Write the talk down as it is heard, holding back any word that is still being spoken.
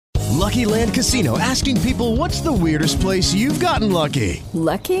Lucky Land Casino, asking people, what's the weirdest place you've gotten lucky?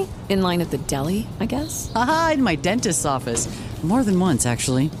 Lucky? In line at the deli, I guess? Aha, in my dentist's office. More than once,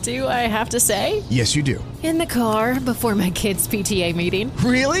 actually. Do I have to say? Yes, you do. In the car before my kids' PTA meeting.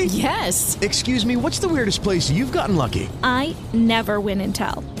 Really? Yes. Excuse me, what's the weirdest place you've gotten lucky? I never win and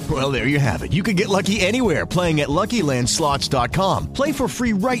tell. Well, there you have it. You can get lucky anywhere, playing at LuckyLandSlots.com. Play for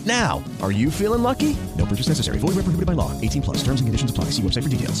free right now. Are you feeling lucky? No purchase necessary. Void where prohibited by law. 18 plus. Terms and conditions apply. See website for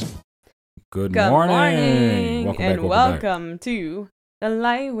details. Good morning. Welcome to the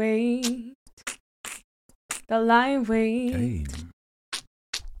Lightweight. The Lightweight. Hey.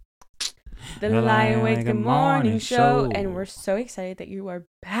 The Lightweight Good Morning Show. And we're so excited that you are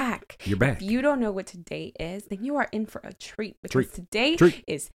back. You're back. If you don't know what today is, then you are in for a treat. Because Treat. today Treat.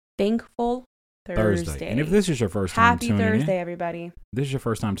 is Thankful Thursday. And if this is your first time Happy tuning Thursday, in, everybody. this is your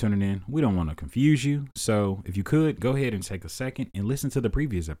first time tuning in, we don't want to confuse you. So if you could, go ahead and take a second and listen to the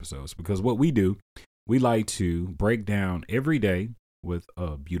previous episodes. Because what we do, we like to break down every day with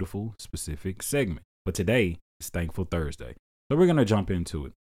a beautiful, specific segment. But today is Thankful Thursday. So we're going to jump into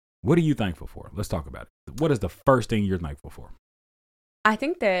it. What are you thankful for? Let's talk about it. What is the first thing you're thankful for? I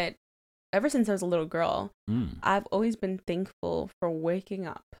think that ever since I was a little girl, I've always been thankful for waking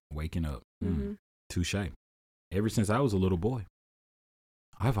up. Waking up. Mm-hmm. Touche. Ever since I was a little boy,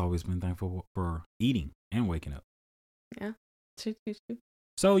 I've always been thankful for eating and waking up. Yeah.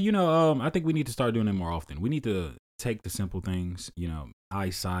 So, I think we need to start doing it more often. We need to take the simple things,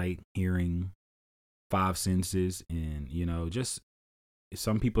 eyesight, hearing, 5 senses, and, just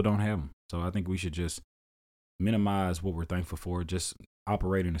some people don't have them. So I think we should just minimize what we're thankful for, just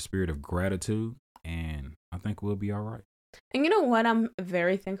operate in a spirit of gratitude, and I think we'll be all right. And you know what I'm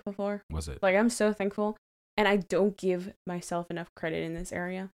very thankful for? What's it? Like, I'm so thankful, and I don't give myself enough credit in this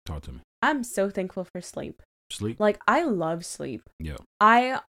area. Talk to me. I'm so thankful for sleep. Sleep? Like, I love sleep. Yeah.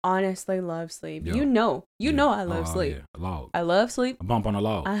 I honestly love sleep. Yeah. You know I love Oh, sleep. Yeah. A log. I love sleep. A bump on a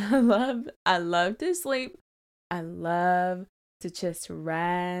log. I love to sleep. I love to just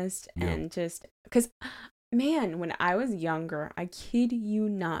rest and just, because, man, when I was younger, I kid you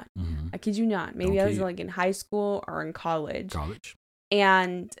not. Maybe I was like in high school or in college.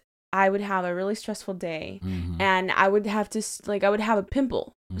 And I would have a really stressful day, and I would have to, I would have a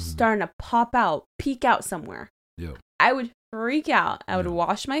pimple starting to pop out, peek out somewhere. Yeah. I would freak out. I would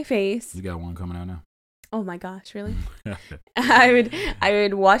wash my face. You got one coming out now? Oh my gosh, really? I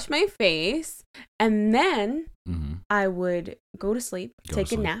would wash my face, and then I would go to sleep,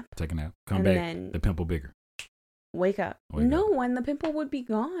 take a nap, come back, the pimple bigger. Wake up. And the pimple would be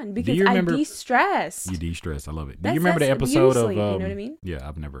gone because I de-stress. You de-stress. I love it. Do you remember the episode of? You know what I mean? Yeah,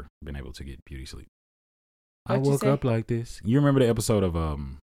 I've never been able to get beauty sleep. I woke up like this. You remember the episode of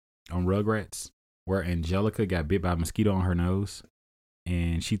on Rugrats where Angelica got bit by a mosquito on her nose,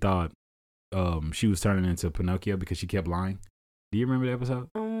 and she thought she was turning into Pinocchio because she kept lying? Do you remember the episode?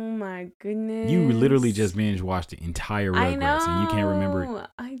 Oh my goodness. You literally just binge watched the entire Rugrats and you can't remember it.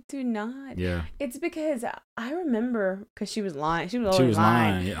 I do not. Yeah. It's because I remember because she was lying. She was always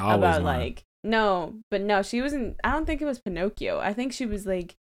lying. Yeah, always about lying. No, she wasn't. I don't think it was Pinocchio. I think she was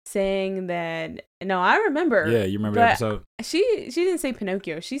saying that. No, I remember. Yeah, you remember the episode? She didn't say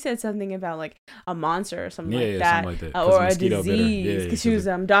Pinocchio. She said something about a monster or something like that. Something like that. Or a disease. Because she was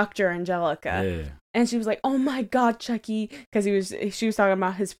Dr. Angelica. Yeah. And she was like, "Oh my God, Chucky," because she was talking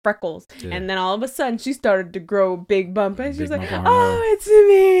about his freckles, and then all of a sudden she started to grow a big bump, and she was like, "Oh, it's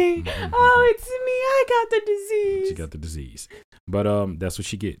me! Oh, it's me! I got the disease." She got the disease, but that's what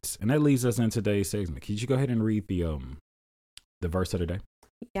she gets, and that leads us in today's segment. Could you go ahead and read the verse of the day?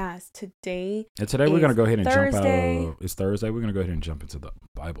 Yes, today. And today we're gonna go ahead and Thursday. jump out. It's Thursday. We're gonna go ahead and jump into the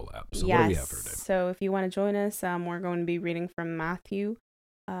Bible app. So what do we have for today? So if you want to join us, we're going to be reading from Matthew.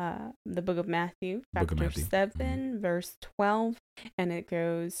 The book of Matthew, chapter 7, verse 12, and it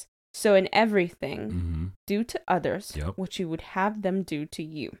goes, "So in everything, do to others what you would have them do to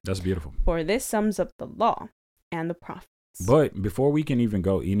you." That's beautiful. For this sums up the law and the prophets. But before we can even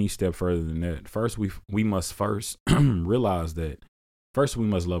go any step further than that, first we must realize that first we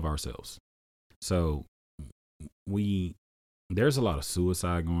must love ourselves. So there's a lot of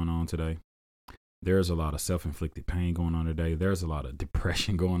suicide going on today. There's a lot of self-inflicted pain going on today. There's a lot of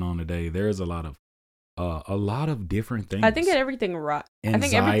depression going on today. There's a lot of different things. I think everything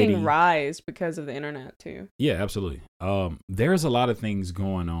rise because of the internet too. Yeah, absolutely. There's a lot of things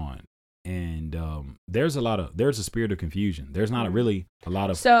going on, and there's a spirit of confusion. There's not really a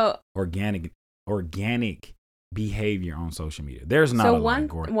lot of organic behavior on social media. There's not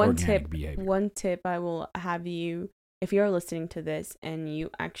organic behavior. One tip I will have you, if you're listening to this and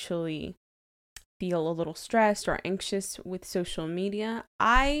you actually feel a little stressed or anxious with social media,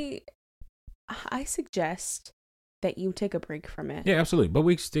 I suggest that you take a break from it. Yeah, absolutely. But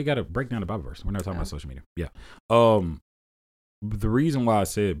we still got to break down the Bible verse. We're not talking about social media. Yeah. The reason why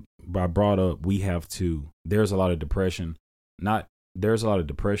I brought up, there's a lot of depression.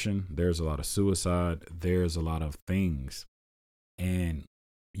 There's a lot of suicide. There's a lot of things. And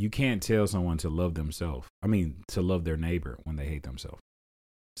you can't tell someone to love themselves. To love their neighbor when they hate themselves.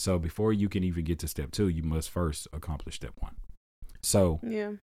 So before you can even get to step 2, you must first accomplish step 1. So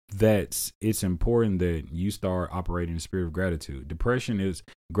yeah. It's important that you start operating the spirit of gratitude.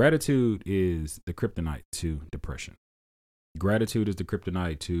 Gratitude is the kryptonite to depression. Gratitude is the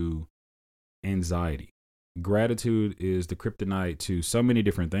kryptonite to anxiety. Gratitude is the kryptonite to so many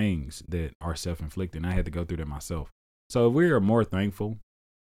different things that are self-inflicted. I had to go through that myself. So if we are more thankful,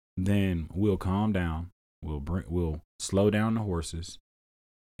 then we'll calm down. We'll slow down the horses.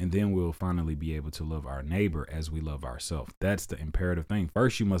 And then we'll finally be able to love our neighbor as we love ourselves. That's the imperative thing.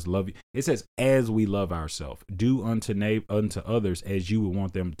 First, you must love. It says, as we love ourselves, do unto others as you would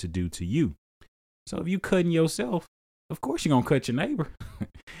want them to do to you. So if you cutting yourself, of course you're going to cut your neighbor.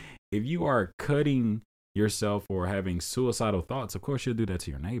 If you are cutting yourself or having suicidal thoughts, of course you'll do that to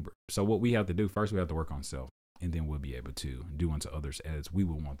your neighbor. So what we have to do, first we have to work on self. And then we'll be able to do unto others as we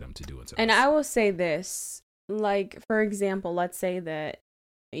would want them to do unto us. And I will say this, like, for example, let's say that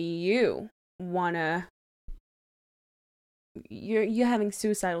you're having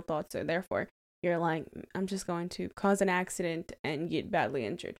suicidal thoughts, so therefore you're like, I'm just going to cause an accident and get badly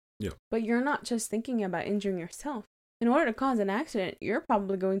injured. Yeah. But you're not just thinking about injuring yourself. In order to cause an accident, you're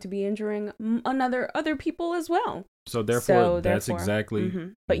probably going to be injuring other people as well. So therefore, that's exactly.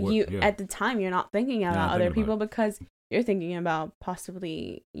 Mm-hmm. But at the time, you're not thinking about other people because you're thinking about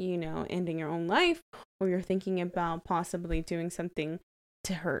possibly, ending your own life, or you're thinking about possibly doing something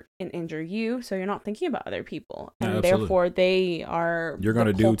to hurt and injure you. So you're not thinking about other people, and therefore they are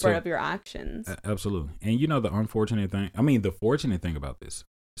the culprit of your actions. Absolutely. And the fortunate thing about this.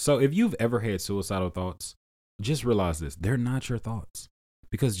 So if you've ever had suicidal thoughts, just realize this: they're not your thoughts,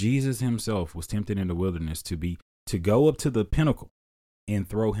 because Jesus himself was tempted in the wilderness to go up to the pinnacle and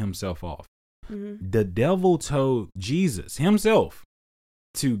throw himself off. Mm-hmm. The devil told Jesus himself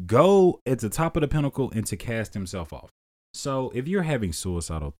to go at the top of the pinnacle and to cast himself off. So if you're having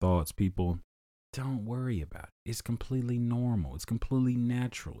suicidal thoughts, people, don't worry about it. It's completely normal. It's completely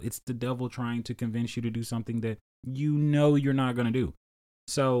natural. It's the devil trying to convince you to do something that you're not going to do.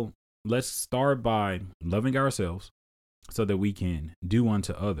 So let's start by loving ourselves so that we can do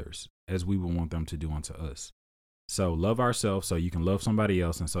unto others as we would want them to do unto us. So love ourselves so you can love somebody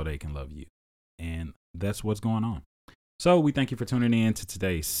else and so they can love you. And that's what's going on. So we thank you for tuning in to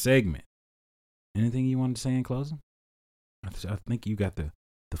today's segment. Anything you wanted to say in closing? I think you got the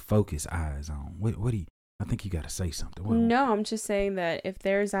focus eyes on. What do you? I think you got to say something. No, I'm just saying that if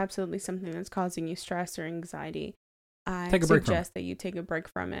there's absolutely something that's causing you stress or anxiety, I suggest that you take a break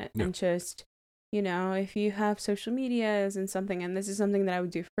from it and just, if you have social medias and something, and this is something that I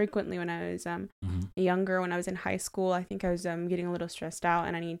would do frequently when I was younger, when I was in high school. I think I was getting a little stressed out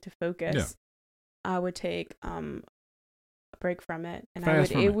and I needed to focus. Yeah. I would take a break from it, and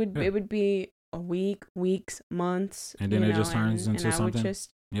it would be a week, weeks, months, and then it just turns into something.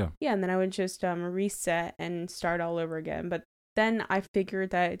 And then I would just reset and start all over again. But then I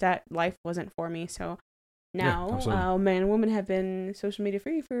figured that life wasn't for me. So now, man and woman have been social media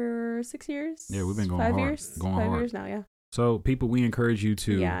free for 6 years. Yeah, we've been going 5 hard. years. Going 5 hard. years now. Yeah. So people, we encourage you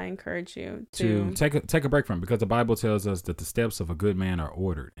to. Yeah, I encourage you to take a break from it, because the Bible tells us that the steps of a good man are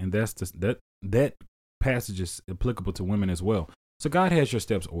ordered, and that passage is applicable to women as well. So God has your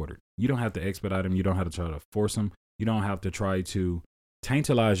steps ordered. You don't have to expedite them. You don't have to try to force them. You don't have to try to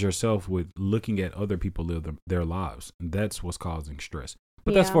tantalize yourself with looking at other people live their lives. And that's what's causing stress.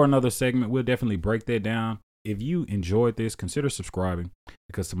 But that's for another segment. We'll definitely break that down. If you enjoyed this, consider subscribing,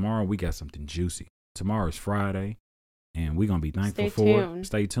 because tomorrow we got something juicy. Tomorrow is Friday, and we're going to be thankful for it.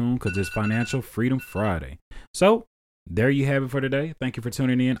 Stay tuned, because it's Financial Freedom Friday. So there you have it for today. Thank you for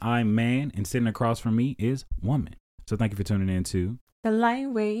tuning in. I'm Man, and sitting across from me is Woman. So thank you for tuning in to The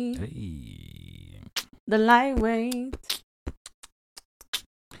Lightweight. Hey. The Lightweight.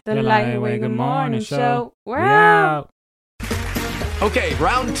 The Lightweight Good Morning Show. We're out. Okay,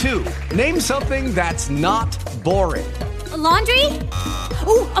 round 2. Name something that's not boring. A laundry?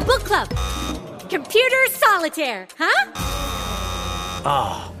 Ooh, a book club. Computer solitaire, huh?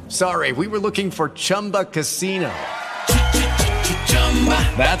 Ah, sorry, we were looking for Chumba Casino.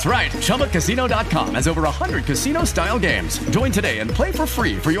 That's right. ChumbaCasino.com has over 100 casino-style games. Join today and play for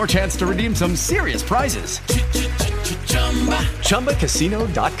free for your chance to redeem some serious prizes.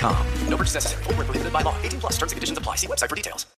 ChumbaCasino.com. No purchase necessary. Void where prohibited by law. 18+ terms and conditions apply. See website for details.